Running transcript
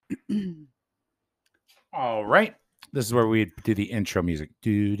All right. This is where we do the intro music.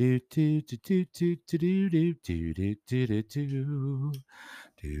 Do do do do do do do do do do do do do do do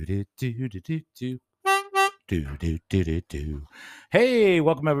do do do do do. Do, do, do, do, do. Hey,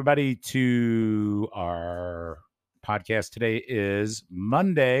 welcome everybody to our podcast. Today is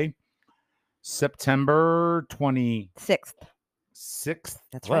Monday, September 26th.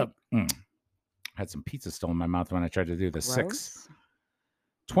 That's right. Had some pizza still in my mouth when I tried to do the Gross.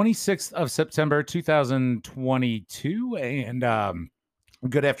 26th of September 2022. And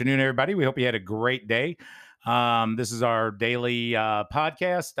good afternoon, everybody. We hope you had a great day. This is our daily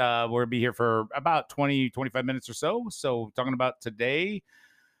podcast. We'll be here for about 25 minutes or so. So talking about today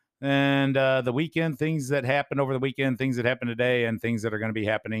and the weekend, things that happened over the weekend, things that happened today, and things that are going to be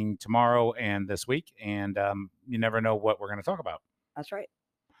happening tomorrow and this week. And you never know what we're going to talk about. That's right.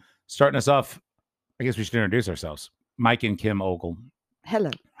 Starting us off, I guess we should introduce ourselves. Mike and Kim Ogle.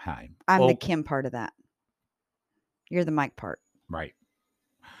 Hello. Hi. I'm the Kim part of that. You're the Mike part. Right.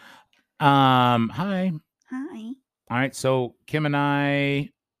 Hi. Hi. All right. So Kim and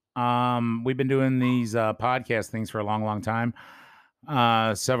I, we've been doing these podcast things for a long, long time,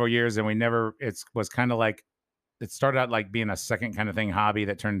 several years, and was kind of like, it started out like being a second kind of thing hobby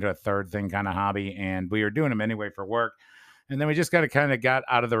that turned into a third thing kind of hobby, and we were doing them anyway for work, and then we just kind of got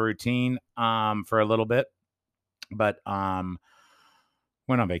out of the routine for a little bit, but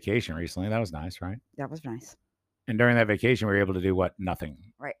went on vacation recently. That was nice, right? That was nice. And during that vacation, we were able to do what? Nothing.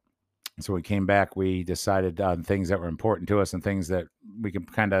 Right. So we came back, we decided on things that were important to us and things that we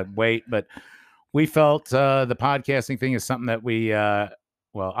could kind of wait. But we felt the podcasting thing is something that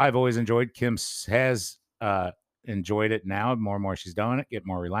I've always enjoyed. Kim has enjoyed it now. More and more she's doing it, get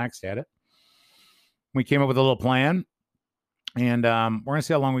more relaxed at it. We came up with a little plan, and we're going to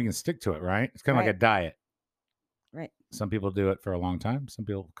see how long we can stick to it, right? It's kind of like a diet. Right. Some people do it for a long time. Some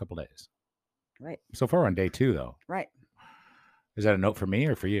people a couple days. Right. So far on day 2, though. Right. Is that a note for me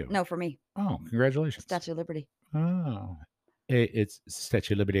or for you? No, for me. Oh, congratulations. Statue of Liberty. Oh, it's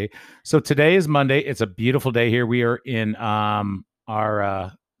Statue of Liberty. So today is Monday. It's a beautiful day here. We are in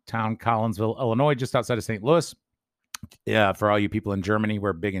our town, Collinsville, Illinois, just outside of St. Louis. Yeah, for all you people in Germany,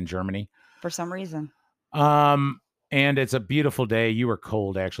 we're big in Germany. For some reason. And it's a beautiful day. You were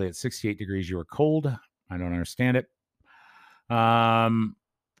cold, actually. At 68 degrees, you were cold. I don't understand it.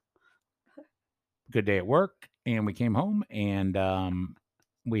 Good day at work. And we came home, and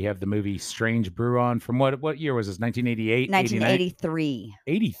we have the movie Strange Brew on from what year was this? 1988? 1983.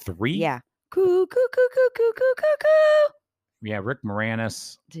 83? Yeah. Coo, coo, coo, coo, coo, coo, coo, coo. Yeah, Rick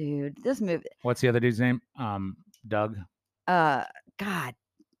Moranis. Dude, this movie. What's the other dude's name? Doug. God.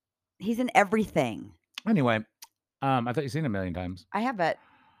 He's in everything. Anyway, I thought you'd seen it a million times. I have it.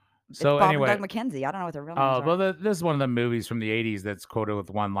 So Bob anyway, and Doug McKenzie. I don't know what their real names are. Well, this is one of the movies from the 80s that's quoted with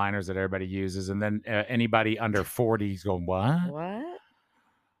one-liners that everybody uses, and then anybody under 40 is going, what? What?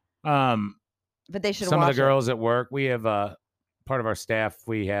 But they should. Some of the girls at work, we have part of our staff.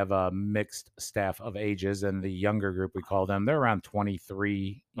 We have a mixed staff of ages, and the younger group we call them. They're around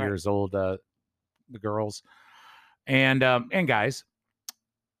 23 years old. The girls, and guys,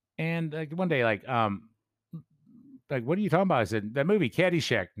 and one day, like, what are you talking about? I said, that movie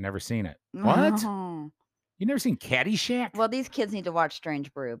Caddyshack. Never seen it. What? You never seen Caddyshack? Well, these kids need to watch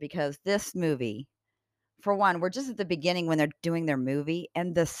Strange Brew, because this movie, for one, we're just at the beginning when they're doing their movie,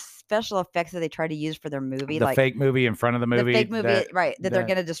 and the special effects that they try to use for their movie, the fake movie in front of the movie, the fake movie, that they're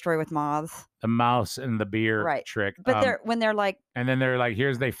going to destroy with moths, the mouse and the beer trick. But when they're like, and then they're like,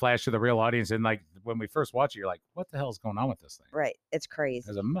 they flash to the real audience, and like when we first watch it, you're like, what the hell is going on with this thing? Right, it's crazy.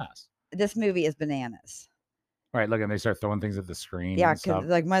 It's a mess. This movie is bananas. Right, look, and they start throwing things at the screen. Yeah,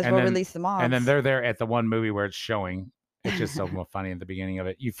 because might as well release the mods. And then they're there at the one movie where it's showing. It's just so funny at the beginning of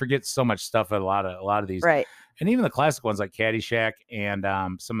it. You forget so much stuff at a lot of these. Right. And even the classic ones like Caddyshack and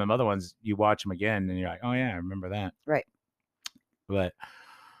some of them other ones, you watch them again and you're like, oh yeah, I remember that. Right. But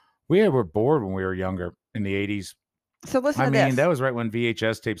we were bored when we were younger in the 80s. So listen to this. I mean, that was right when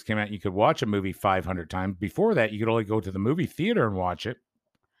VHS tapes came out. And you could watch a movie 500 times. Before that, you could only go to the movie theater and watch it.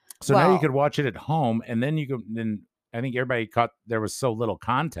 So now you could watch it at home, and then I think everybody caught there was so little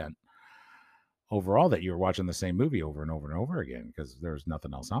content overall that you were watching the same movie over and over and over again because there was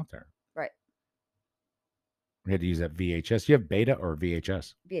nothing else out there. Right. We had to use that VHS. You have beta or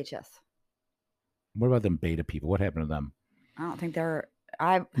VHS? VHS. What about them beta people? What happened to them? I don't think they're.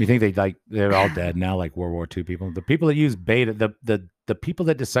 You think they're all dead now, like World War II people? The people that use beta, the people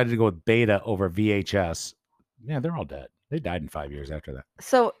that decided to go with beta over VHS, yeah, they're all dead. They died in 5 years after that.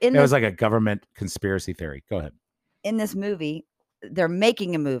 So it was like a government conspiracy theory. Go ahead. In this movie, they're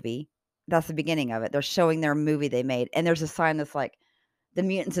making a movie. That's the beginning of it. They're showing their movie they made, and there's a sign that's like, The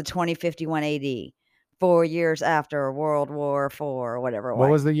mutants of 2051 AD, 4 years after World War IV or whatever it What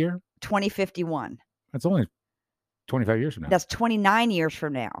was. was the year? 2051. That's only 25 years from now. That's 29 years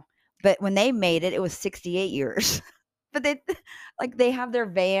from now. But when they made it, it was 68 years. But they have their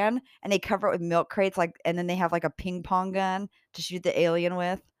van and they cover it with milk crates, and then they have like a ping pong gun to shoot the alien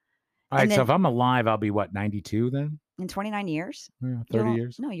with. All right, and so then if I'm alive, I'll be what, 92 then? in 29 years, Yeah, 30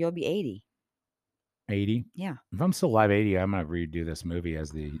 years? No, you'll be 80. 80? Yeah. If I'm still alive 80, I'm going to redo this movie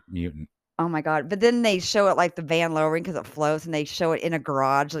as the mutant. Oh my God. But then they show it like the van lowering because it floats, and they show it in a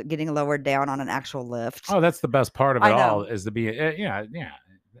garage, like getting lowered down on an actual lift. Oh, that's the best part of it I know. all is to be, yeah.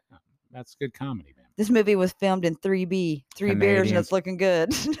 That's good comedy, man. This movie was filmed in 3B, 3 beers, and it's looking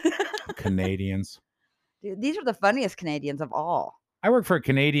good. Canadians. Dude, these are the funniest Canadians of all. I worked for a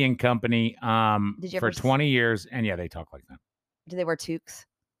Canadian company for 20 years, and yeah, they talk like that. Do they wear toques?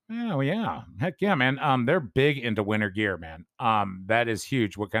 Oh, yeah. Heck yeah, man. They're big into winter gear, man. That is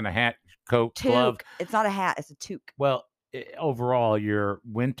huge. What kind of hat, coat, glove? It's not a hat, it's a toque. Well, overall, your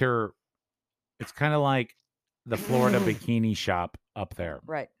winter, it's kind of like the Florida bikini shop up there.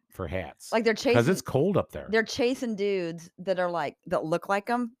 Right. For hats. Like they're chasing, because it's cold up there. They're chasing dudes that look like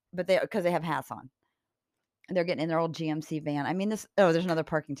them, but because they have hats on. And they're getting in their old GMC van. I mean, there's another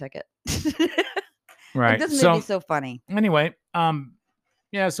parking ticket. Right. Like, this movie's so funny. Anyway,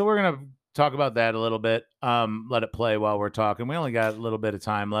 yeah, so we're gonna talk about that a little bit. Let it play while we're talking. We only got a little bit of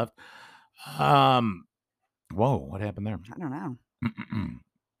time left. Whoa, what happened there? I don't know.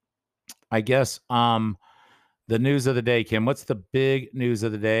 I guess the news of the day, Kim. What's the big news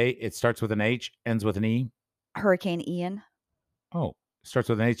of the day? It starts with an H, ends with an E. Hurricane Ian. Oh, starts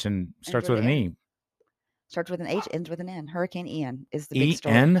with an H and starts with an E. Starts with an H, ends with an N. Hurricane Ian is the big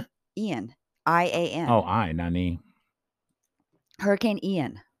story. Ian? Ian. I-A-N. Oh, I, not an E. Hurricane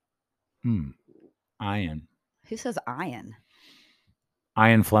Ian. Ian. Who says Ian?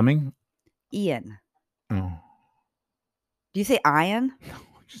 Ian Fleming? Ian. Oh. Do you say Ian?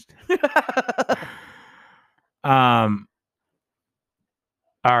 No,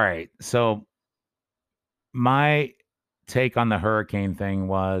 all right. So my take on the hurricane thing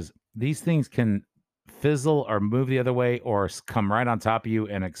was these things can fizzle or move the other way or come right on top of you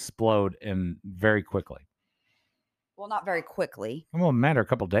and explode very quickly. Well, not very quickly. It won't matter a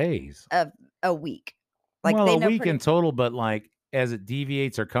couple days. A week. Like a week in total, but like as it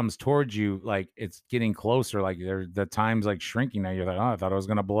deviates or comes towards you, like it's getting closer. Like the time's like shrinking. Now you're like, oh, I thought it was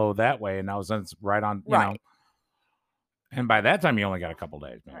going to blow that way, and now it's right on. You know. And by that time, you only got a couple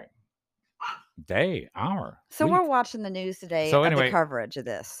days, maybe. Day, hour. So we're watching the news today. So anyway, the coverage of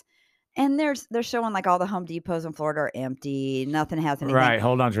this, and they're showing like all the Home Depots in Florida are empty. Nothing has anything. Right.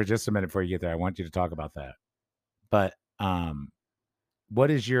 Hold on for just a minute before you get there. I want you to talk about that. But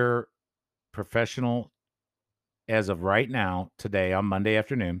what is your professional, as of right now, today on Monday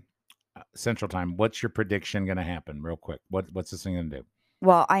afternoon, Central Time? What's your prediction going to happen, real quick? What's this thing going to do?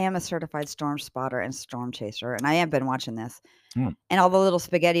 Well, I am a certified storm spotter and storm chaser, and I have been watching this. And all the little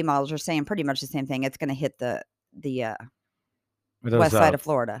spaghetti models are saying pretty much the same thing. It's going to hit the west side of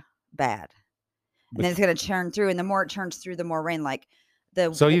Florida bad. And then it's going to churn through, and the more it churns through, the more rain.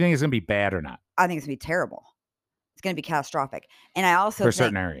 So you think it's going to be bad or not? I think it's going to be terrible. It's going to be catastrophic. And I also think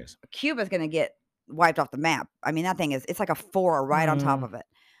certain areas, Cuba's going to get wiped off the map. I mean, that thing it's like a 4 right on top of it.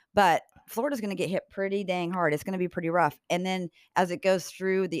 But Florida's going to get hit pretty dang hard. It's going to be pretty rough. And then as it goes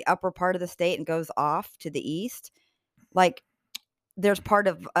through the upper part of the state and goes off to the east, like there's part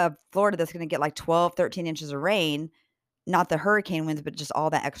of Florida that's going to get like 12, 13 inches of rain, not the hurricane winds, but just all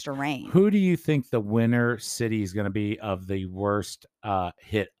that extra rain. Who do you think the winner city is going to be of the worst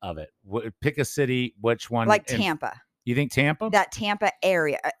hit of it? Pick a city. Which one? Like Tampa. You think Tampa? That Tampa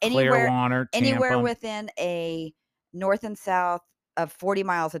area. Clearwater, Tampa. Anywhere within a north and south of 40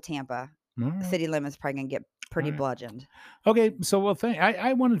 miles of Tampa. City limits probably going to get pretty bludgeoned. Okay, so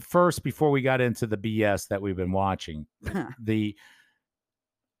I wanted first, before we got into the BS that we've been watching,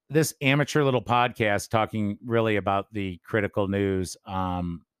 this amateur little podcast talking really about the critical news,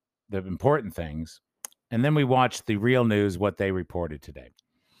 the important things, and then we watched the real news, what they reported today,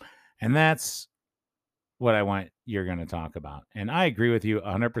 and that's what I want you're going to talk about. And I agree with you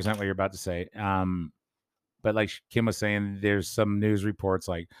 100% what you're about to say. But like Kim was saying, there's some news reports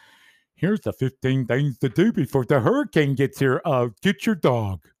like, here's the 15 things to do before the hurricane gets here. Get your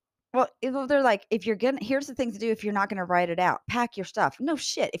dog. Well, they're like, here's the things to do if you're not going to write it out. Pack your stuff. No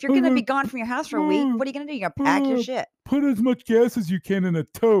shit. If you're going to be gone from your house for a week, what are you going to do? You're going to pack your shit. Put as much gas as you can in a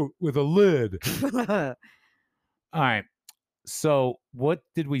tote with a lid. All right. So what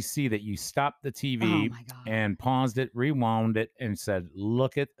did we see that you stopped the TV and paused it, rewound it, and said,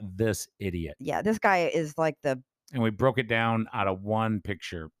 look at this idiot? Yeah, this guy is like the and we broke it down out of one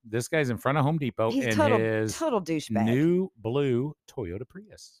picture. This guy's in front of Home Depot He's in his total douchebag. new blue Toyota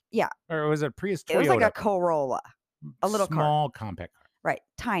Prius. Yeah. Or was it a Prius Toyota? It was like a Corolla, a little small car. compact car. Right,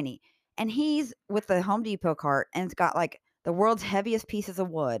 tiny. And he's with the Home Depot cart, and it's got like the world's heaviest pieces of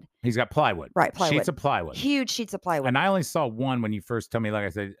wood. He's got plywood. Right, plywood. Sheets of plywood. Huge sheets of plywood. And I only saw one when you first told me, like I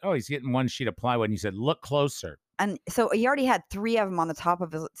said, oh, he's getting one sheet of plywood. And you said, look closer. And so he already had 3 of them on the top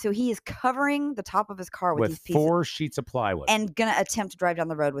of his. So he is covering the top of his car with these pieces. 4 sheets of plywood. And going to attempt to drive down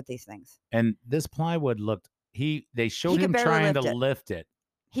the road with these things. And this plywood looked, they showed him trying to lift it.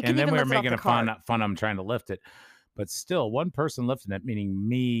 And then we were making fun of him trying to lift it. But still, one person lifting it, meaning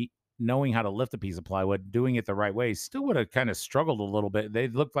me knowing how to lift a piece of plywood, doing it the right way, still would have kind of struggled a little bit. They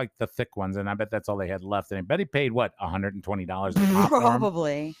looked like the thick ones, and I bet that's all they had left. And I bet he paid, what, $120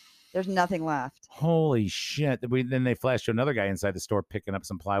 Probably. There's nothing left. Holy shit. Then they flashed to another guy inside the store picking up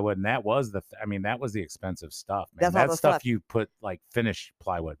some plywood, and that was that was the expensive stuff, man. That's stuff left. You put, like, finished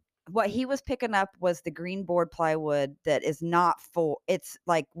plywood. What he was picking up was the green board plywood that is not full. It's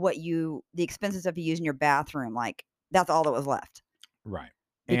like the expensive stuff you use in your bathroom. Like, that's all that was left. Right.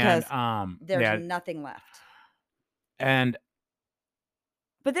 Because there's nothing left. But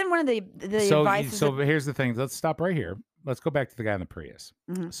then one of the advices. So here's the thing. Let's stop right here. Let's go back to the guy in the Prius.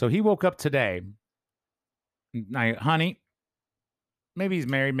 Mm-hmm. So he woke up today. Now, honey, maybe he's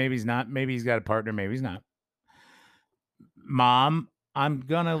married, maybe he's not. Maybe he's got a partner, maybe he's not. Mom,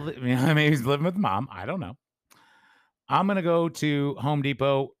 maybe he's living with mom. I don't know. I'm going to go to Home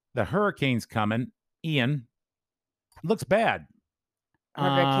Depot. The hurricane's coming. Ian. Looks bad.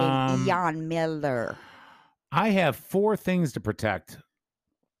 Hurricane Ian Miller. I have 4 things to protect.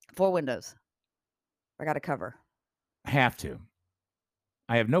 4 windows. I got to cover. Have to.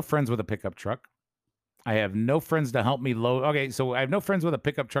 I have no friends with a pickup truck. I have no friends to help me load. Okay, so I have no friends with a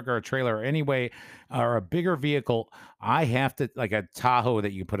pickup truck or a trailer or any way or a bigger vehicle. I have to, like a Tahoe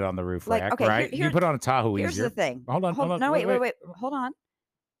that you put it on the roof rack, right? You put on a Tahoe easier. Here's the thing. Hold on. No, wait. Hold on.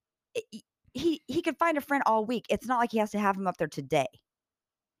 He could find a friend all week. It's not like he has to have him up there today.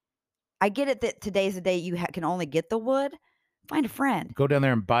 I get it that today's the day you can only get the wood. Find a friend. Go down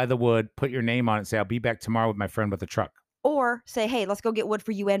there and buy the wood. Put your name on it. And say, I'll be back tomorrow with my friend with the truck. Or say, hey, let's go get wood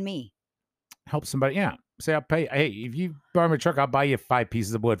for you and me. Help somebody. Yeah. Say, I'll pay. Hey, if you borrow my truck, I'll buy you 5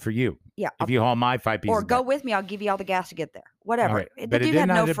 pieces of wood for you. Yeah. If you haul my 5 pieces. Or go with me. I'll give you all the gas to get there. Whatever. Right. But it didn't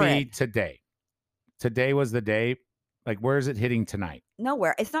have to be today. Today was the day. Like, where is it hitting tonight?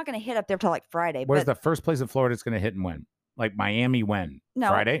 Nowhere. It's not going to hit up there till like Friday. Where's the first place in Florida it's going to hit and when? Like Miami when? No,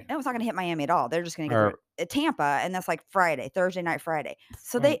 Friday? No, it's not going to hit Miami at all. They're just going to get Tampa, and that's like Thursday night, Friday.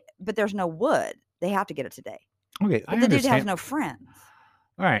 So but there's no wood. They have to get it today. Okay, but the dude has no friends.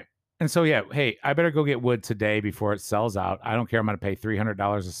 All right. And so, yeah, hey, I better go get wood today before it sells out. I don't care. I'm going to pay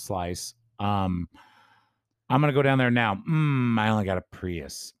 $300 a slice. I'm going to go down there now. I only got a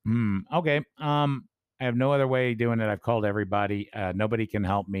Prius. Okay. I have no other way of doing it. I've called everybody. Nobody can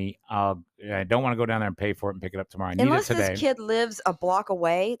help me. I don't want to go down there and pay for it and pick it up tomorrow. I need it today. Unless this kid lives a block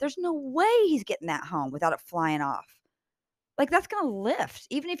away, there's no way he's getting that home without it flying off. Like, that's going to lift,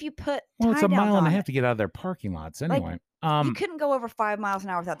 even if you put. Well, it's a mile and a half to get out of their parking lots anyway. You couldn't go over 5 miles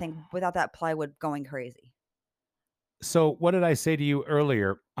an hour without that plywood going crazy. So what did I say to you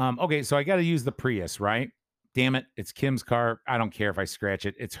earlier? Okay, so I got to use the Prius, right? Damn it, it's Kim's car. I don't care if I scratch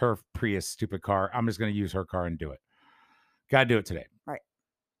it. It's her Prius, stupid car. I'm just going to use her car and do it. Got to do it today. Right.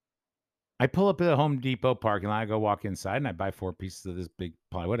 I pull up at the Home Depot parking lot. I go walk inside and I buy 4 pieces of this big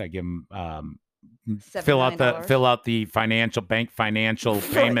plywood. I give them fill out the bank financial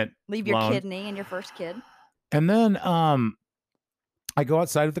payment. Leave your kidney and your first kid. And then I go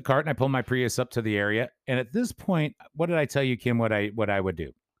outside with the cart and I pull my Prius up to the area. And at this point, what did I tell you, Kim, what I would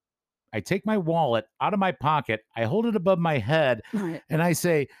do? I take my wallet out of my pocket, I hold it above my head, and I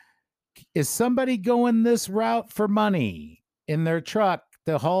say, is somebody going this route for money in their truck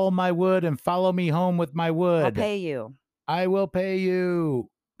to haul my wood and follow me home with my wood? I'll pay you. I will pay you.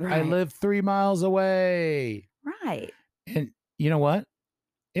 Right. I live 3 miles away. Right. And you know what?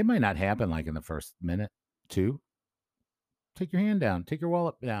 It might not happen like in the first minute, 2. Take your hand down. Take your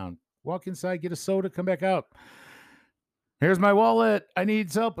wallet down. Walk inside, get a soda, come back out. Here's my wallet. I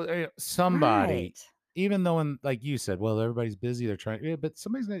need help. Somebody, right. Even though, like you said, well, everybody's busy. They're trying. Yeah, but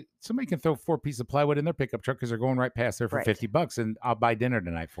somebody can throw 4 pieces of plywood in their pickup truck because they're going right past there for $50, and I'll buy dinner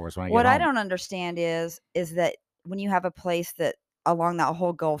tonight for us when I get home. What I don't understand is that when you have a place that along that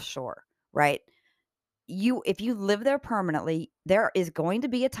whole Gulf Shore, right? If you live there permanently, there is going to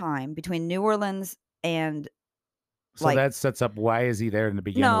be a time between New Orleans and. So that sets up. Why is he there in the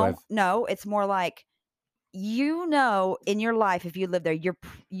beginning with? No, it's more like. you know, in your life, if you live there,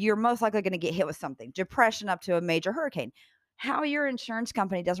 you're most likely going to get hit with something, depression up to a major hurricane. How your insurance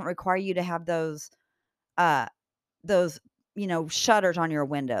company doesn't require you to have uh, those, shutters on your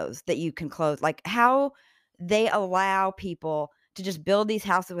windows that you can close. Like how they allow people to just build these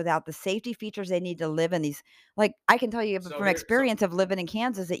houses without the safety features they need to live in these. Like I can tell you from experience of living in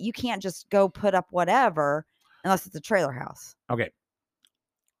Kansas that you can't just go put up whatever unless it's a trailer house. Okay.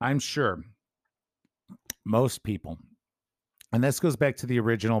 I'm sure most people, and this goes back to the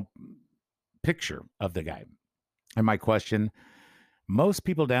original picture of the guy. And my question, most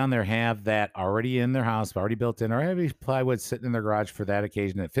people down there have that already in their house, already built in, or have plywood sitting in their garage for that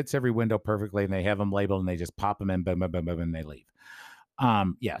occasion. It fits every window perfectly, and they have them labeled, and they just pop them in, boom, boom, boom, boom, and they leave.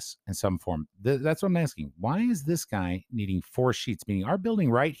 Yes, in some form. That's what I'm asking. Why is this guy needing 4 sheets? Meaning our building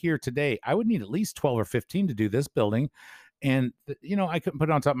right here today, I would need at least 12 or 15 to do this building. And, I couldn't put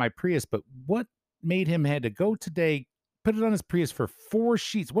it on top of my Prius, but what made him had to go today, put it on his Prius for 4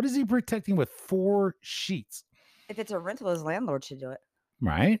 sheets? What is he protecting with 4 sheets? If it's a rental, his landlord should do it.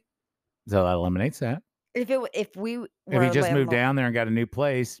 Right. So that eliminates that. If he just moved down there and got a new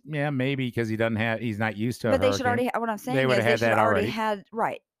place, yeah, maybe because he's not used to a But they hurricane. should already what I'm saying They is would have they had should that already already. had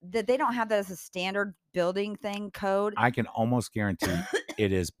right. That they don't have that as a standard building thing code. I can almost guarantee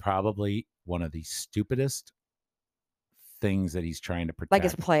it is probably one of the stupidest things that he's trying to protect. Like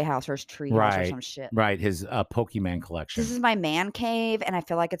his playhouse or his treehouse or some shit. Right, his Pokemon collection. This is my man cave, and I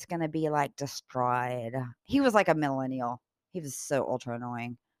feel like it's gonna be like destroyed. He was like a millennial. He was so ultra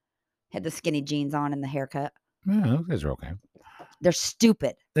annoying. Had the skinny jeans on and the haircut. Yeah, those guys are okay. They're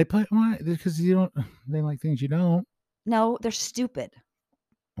stupid. They play why? Because they like things you don't. No, they're stupid.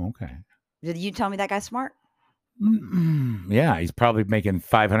 Okay. Did you tell me that guy's smart? Yeah, he's probably making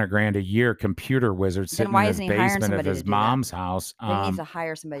 $500,000 a year. Computer wizard sitting in his basement of his mom's house. He needs to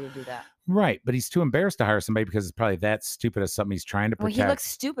hire somebody to do that. Right, but he's too embarrassed to hire somebody because it's probably that stupid as something he's trying to protect. Well, he looks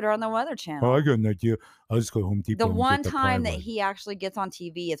stupider on the Weather Channel. Oh, I got an idea. I'll just go Home Depot. The one time that he actually gets on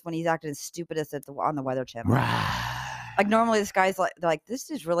TV is when he's acting as stupid as on the Weather Channel. Right. Like normally, this guy's like this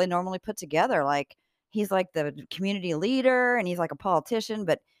is really normally put together. Like he's like the community leader and he's like a politician,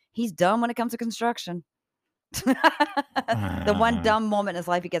 but he's dumb when it comes to construction. The one dumb moment in his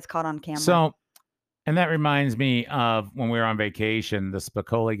life he gets caught on camera. So, and that reminds me of when we were on vacation, the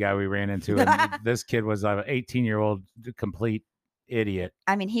Spicoli guy we ran into, and this kid was an 18-year-old complete idiot.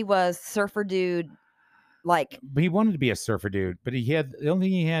 I mean, he was surfer dude. Like he wanted to be a surfer dude, but the only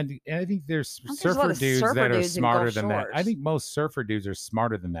thing he had, I think there's surfer dudes that are smarter than that. I think most surfer dudes are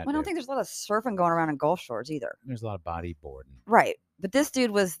smarter than that. Well, I don't think there's a lot of surfing going around in Gulf Shores either. There's a lot of bodyboarding. Right. But this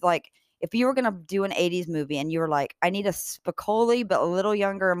dude was like, if you were going to do an 80s movie and you were like, I need a Spicoli, but a little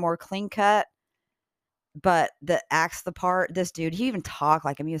younger and more clean cut, but that acts the part, this dude, he even talked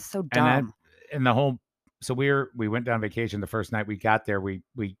like him. He was so dumb. So we went down vacation the first night we got there. We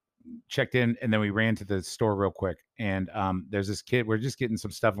checked in and then we ran to the store real quick. And there's this kid, we're just getting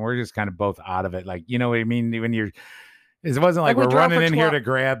some stuff and we're just kind of both out of it. Like, you know what I mean? It wasn't like we're running in here to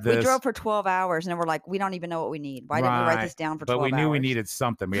grab this. We drove for 12 hours and then we're like, we don't even know what we need. Why didn't we write this down for 12 hours? But we knew we needed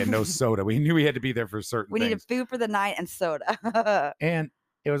something. We had no soda. We knew we had to be there for certain things. We needed food for the night and soda. And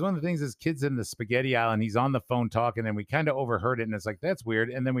it was one of the things, this kid's in the spaghetti aisle and he's on the phone talking and we kind of overheard it and it's like, that's weird.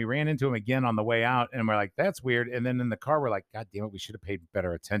 And then we ran into him again on the way out and we're like, that's weird. And then in the car, we're like, God damn it, we should have paid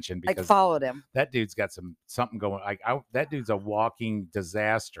better attention because like followed him. That dude's got something going. Like that dude's a walking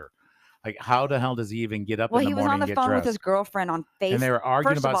disaster. Like, how the hell does he even get up in the morning? Well, he was on the phone dressed? With his girlfriend on FaceTime. And they were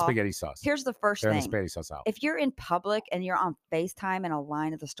arguing about spaghetti sauce. Here's the first thing. The spaghetti sauce out. If you're in public and you're on FaceTime in a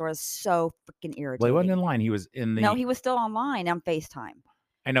line at the store, it's so freaking irritating. Well, he wasn't in line. He was in the... No, he was still online on FaceTime.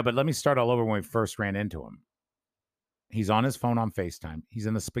 I know, but let me start all over when we first ran into him. He's on his phone on FaceTime. He's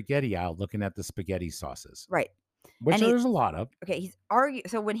in the spaghetti aisle looking at the spaghetti sauces. Right. Which there's a lot of. Okay, he's arguing.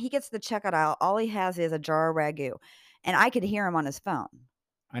 So when he gets to the checkout aisle, all he has is a jar of ragu. And I could hear him on his phone.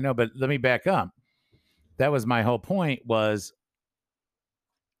 I know, but let me back up. That was my whole point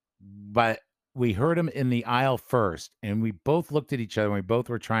but we heard him in the aisle first and we both looked at each other and we both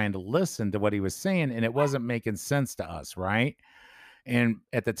were trying to listen to what he was saying and it wasn't making sense to us, right? And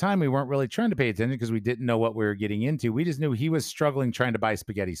at the time we weren't really trying to pay attention because we didn't know what we were getting into. We just knew he was struggling trying to buy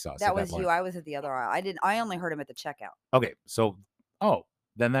spaghetti sauce. That was you. I was at the other aisle. I only heard him at the checkout. Okay. So,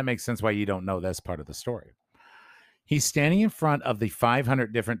 then that makes sense why you don't know this part of the story. He's standing in front of the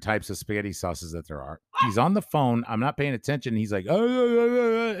 500 different types of spaghetti sauces that there are. He's on the phone. I'm not paying attention. He's like,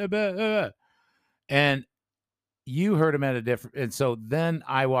 and you heard him at a different. And so then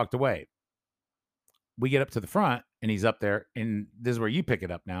I walked away. We get up to the front and he's up there. And this is where you pick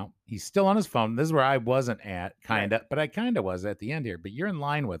it up now. He's still on his phone. This is where I wasn't at, kind of, but I kind of was at the end here. But you're in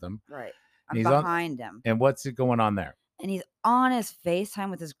line with him. Right. I'm behind him. And what's it going on there? And he's on his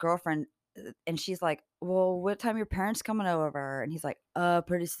FaceTime with his girlfriend, and she's like, "Well, what time your parents coming over?" And he's like,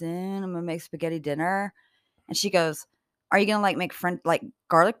 pretty soon. I'm gonna make spaghetti dinner." And she goes, "Are you gonna make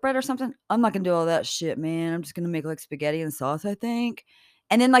garlic bread or something?" "I'm not gonna do all that shit, man. I'm just gonna make spaghetti and sauce, I think."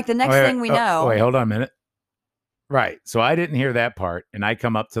 And then the next thing we know, wait, hold on a minute. Right. So I didn't hear that part, and I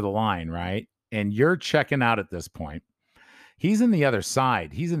come up to the line, right? And you're checking out at this point. He's in the other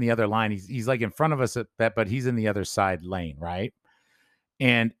side. He's in the other line. He's like in front of us at that, but he's in the other side lane, right?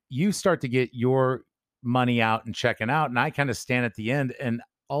 And you start to get your money out and checking out, and I kind of stand at the end, and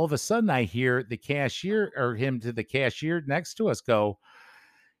all of a sudden I hear the cashier or him to the cashier next to us go,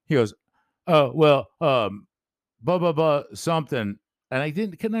 he goes, "Oh, well, blah, blah, blah, something." And I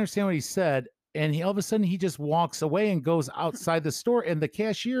couldn't understand what he said. And all of a sudden he just walks away and goes outside the store. And the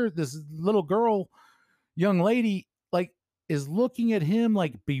cashier, this little girl, young lady, is looking at him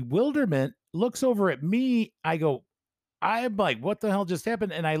like bewilderment, looks over at me. I'm like, what the hell just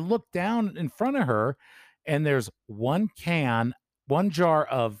happened? And I look down in front of her, and there's one jar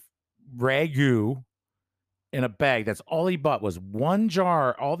of ragu in a bag. That's all he bought was one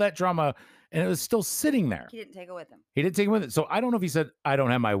jar, all that drama, and it was still sitting there. He didn't take it with him. He didn't take it with it. So I don't know if he said, "I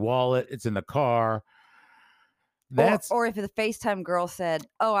don't have my wallet. It's in the car." Or if the FaceTime girl said,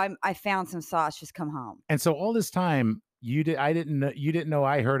 "Oh, I found some sauce. Just come home." And so all this time, you didn't know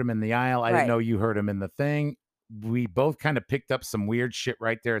I heard him in the aisle. I didn't know you heard him in the thing. We both kind of picked up some weird shit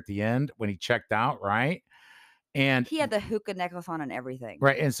right there at the end when he checked out, right? And he had the hookah necklace on and everything.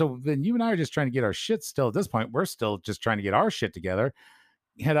 Right. And so then you and I are just trying to get our shit still at this point. We're still just trying to get our shit together.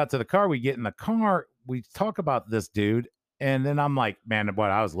 Head out to the car. We get in the car. We talk about this dude. And then I'm like, man,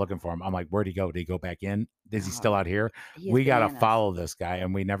 what I was looking for him. I'm like, where'd he go? Did he go back in? Is he still out here? We got to follow this guy.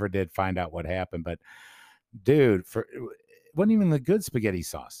 And we never did find out what happened. But dude, it wasn't even the good spaghetti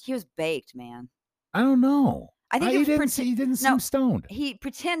sauce. He was baked, man. I don't know. I think he didn't seem stoned. He's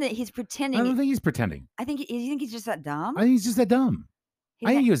pretending. I don't think he's pretending. You think he's just that dumb? I think he's just that dumb.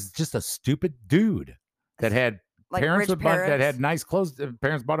 I think he was just a stupid dude that had parents that had nice clothes.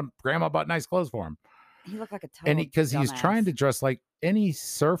 Parents grandma bought nice clothes for him. He looked like a total because he's trying to dress like any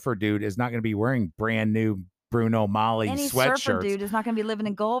surfer dude is not going to be wearing brand new Bruno Mali sweatshirts. Any surfer dude is not going to be living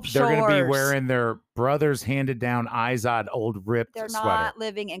in Gulf Shores. They're going to be wearing their brother's handed down Izod old ripped sweater. They're not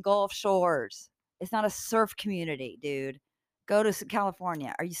living in Gulf Shores. It's not a surf community, dude. Go to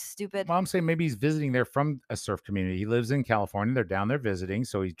California. Are you stupid? Well, I'm saying maybe he's visiting there from a surf community. He lives in California. They're down there visiting,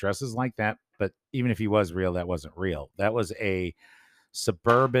 so he dresses like that. But even if he was real, that wasn't real. That was a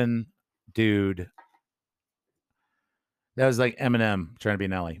suburban dude. That was like Eminem trying to be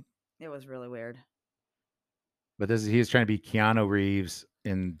Nelly. It was really weird. But he was trying to be Keanu Reeves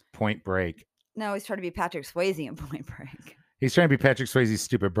in Point Break. No, he's trying to be Patrick Swayze in Point Break. He's trying to be Patrick Swayze's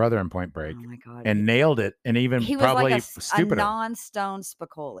stupid brother in Point Break. Oh my god! And nailed it, and even he probably was like stupider. A non-stone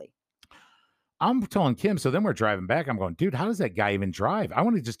Spicoli. I'm telling Kim. So then we're driving back. I'm going, dude. How does that guy even drive? I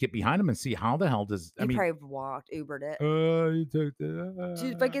want to just get behind him and see how the hell does. He probably walked, Ubered it. You took that.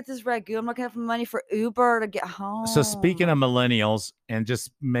 Dude, if I get this ragu, I'm not gonna have money for Uber to get home. So speaking of millennials and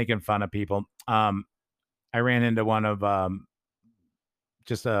just making fun of people, I ran into one of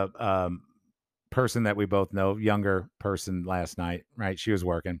just a person that we both know, younger person last night, right? She was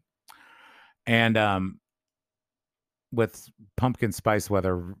working. And with pumpkin spice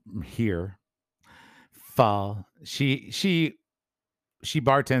weather here, fall, she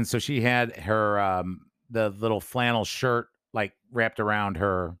bartends, so she had her the little flannel shirt like wrapped around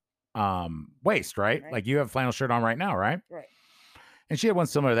her waist, right? Like you have a flannel shirt on right now, right? Right. And she had one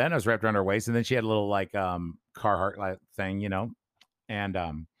similar to that, and it was wrapped around her waist, and then she had a little like Carhartt like thing, and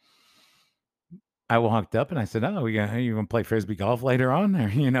I walked up and I said, "Oh, you gonna play Frisbee Golf later on? Or,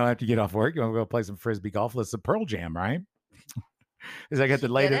 after you get off work, you want to go play some Frisbee Golf? Let's some Pearl Jam, right?" Because I got the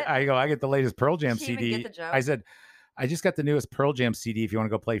latest. I get the latest Pearl Jam CD. Even get the joke? I said, "I just got the newest Pearl Jam CD. If you want to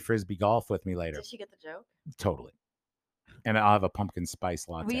go play Frisbee Golf with me later." Did she get the joke? Totally. And I'll have a pumpkin spice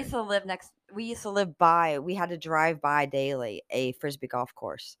latte. We used to drive by daily a Frisbee golf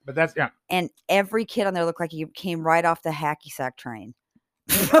course. But that's and every kid on there looked like he came right off the hacky sack train.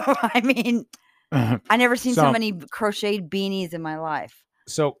 I mean. I never seen so many crocheted beanies in my life.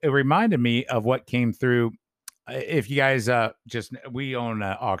 So it reminded me of what came through. If you guys we own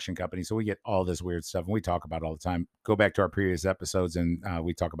an auction company, so we get all this weird stuff and we talk about it all the time. Go back to our previous episodes and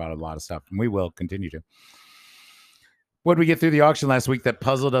we talk about a lot of stuff, and we will continue to. What did we get through the auction last week that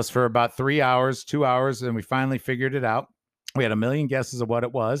puzzled us for about 2 hours, and we finally figured it out. We had a million guesses of what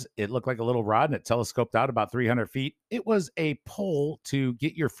it was. It looked like a little rod, and it telescoped out about 300 feet. It was a pole to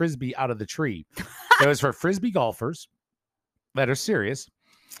get your Frisbee out of the tree. It was for Frisbee golfers that are serious.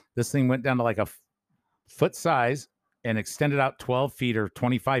 This thing went down to like a foot size and extended out 12 feet or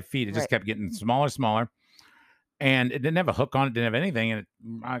 25 feet. It just kept getting smaller. And it didn't have a hook on it, didn't have anything. And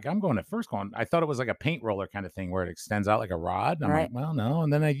I'm going at first going, I thought it was like a paint roller kind of thing where it extends out like a rod. I'm like, well, no.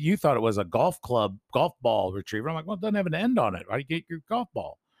 And then you thought it was a golf ball retriever. I'm like, well, it doesn't have an end on it. Why do you get your golf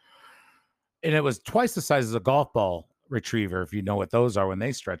ball? And it was twice the size as a golf ball retriever, if you know what those are when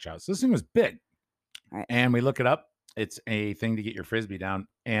they stretch out. So this thing was big. Right. And we look it up. It's a thing to get your Frisbee down.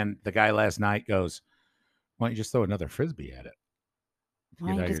 And the guy last night goes, why don't you just throw another Frisbee at it? Why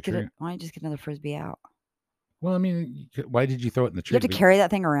don't you just get another Frisbee out? Well, I mean, why did you throw it in the tree? You have to carry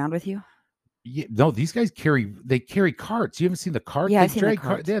that thing around with you? Yeah, no, these guys carry carts. You haven't seen the cart? Yeah, I've seen the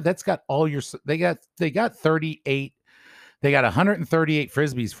carts. Yeah, that's got all your, they got 38, they got 138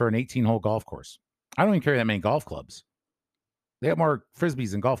 Frisbees for an 18-hole golf course. I don't even carry that many golf clubs. They got more Frisbees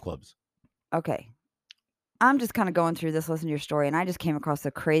than golf clubs. Okay. I'm just kind of going through this, listening to your story, and I just came across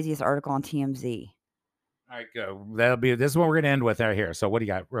the craziest article on TMZ. All right, go. This is what we're going to end with out here. So what do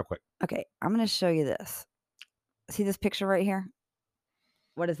you got real quick? Okay, I'm going to show you this. See this picture right here?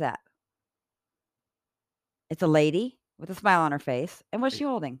 What is that? It's a lady with a smile on her face. And what's she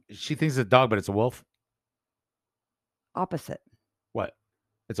holding? She thinks it's a dog, but it's a wolf. Opposite. What?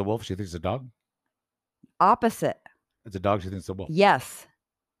 It's a wolf. She thinks it's a dog. Opposite. It's a dog. She thinks it's a wolf. Yes.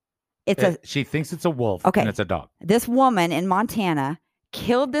 She thinks it's a wolf. Okay. And it's a dog. This woman in Montana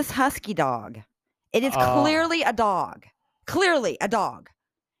killed this husky dog. It is clearly a dog. Clearly a dog.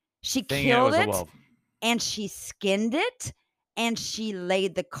 She killed it. And she skinned it, and she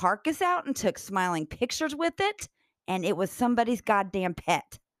laid the carcass out and took smiling pictures with it, and it was somebody's goddamn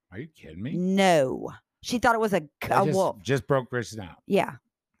pet. Are you kidding me? No. She thought it was a wolf. Just broke Chris down. Yeah.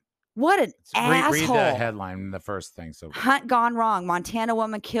 What an asshole. Read the headline, the first thing. So Hunt gone wrong. Montana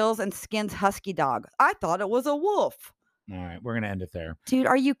woman kills and skins husky dog. I thought it was a wolf. All right, we're going to end it there. Dude,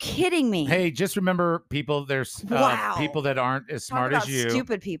 are you kidding me? Hey, just remember, people, there's people that aren't as smart as you.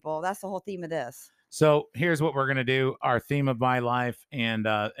 Stupid people. That's the whole theme of this. So here's what we're going to do. Our theme of my life and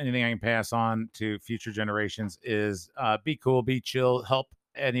anything I can pass on to future generations is be cool, be chill, help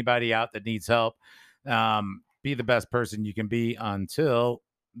anybody out that needs help. Be the best person you can be until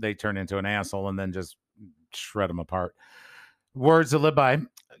they turn into an asshole, and then just shred them apart. Words to live by.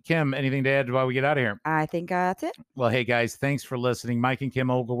 Kim, anything to add while we get out of here? I think that's it. Well, hey, guys, thanks for listening. Mike and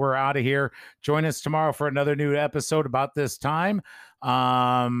Kim Ogle, we're out of here. Join us tomorrow for another new episode about this time.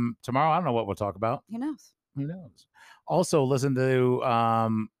 Tomorrow, I don't know what we'll talk about. Who knows? Also, listen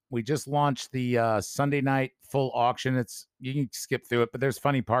to, we just launched the Sunday night full auction. You can skip through it, but there's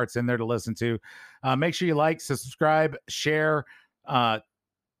funny parts in there to listen to. Make sure you like, subscribe, share,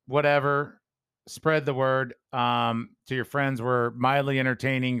 whatever. Spread the word to your friends. We're mildly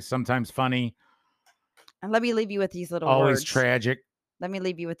entertaining, sometimes funny. And let me leave you with these little always words. Tragic. Let me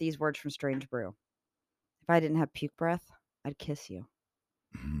leave you with these words from Strange Brew. If I didn't have puke breath, I'd kiss you.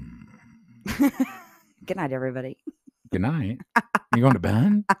 Good night, everybody. Good night. You going to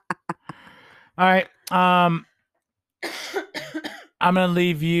bed? All right. I'm going to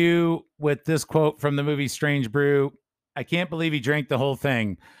leave you with this quote from the movie Strange Brew. I can't believe he drank the whole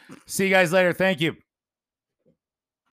thing. See you guys later. Thank you.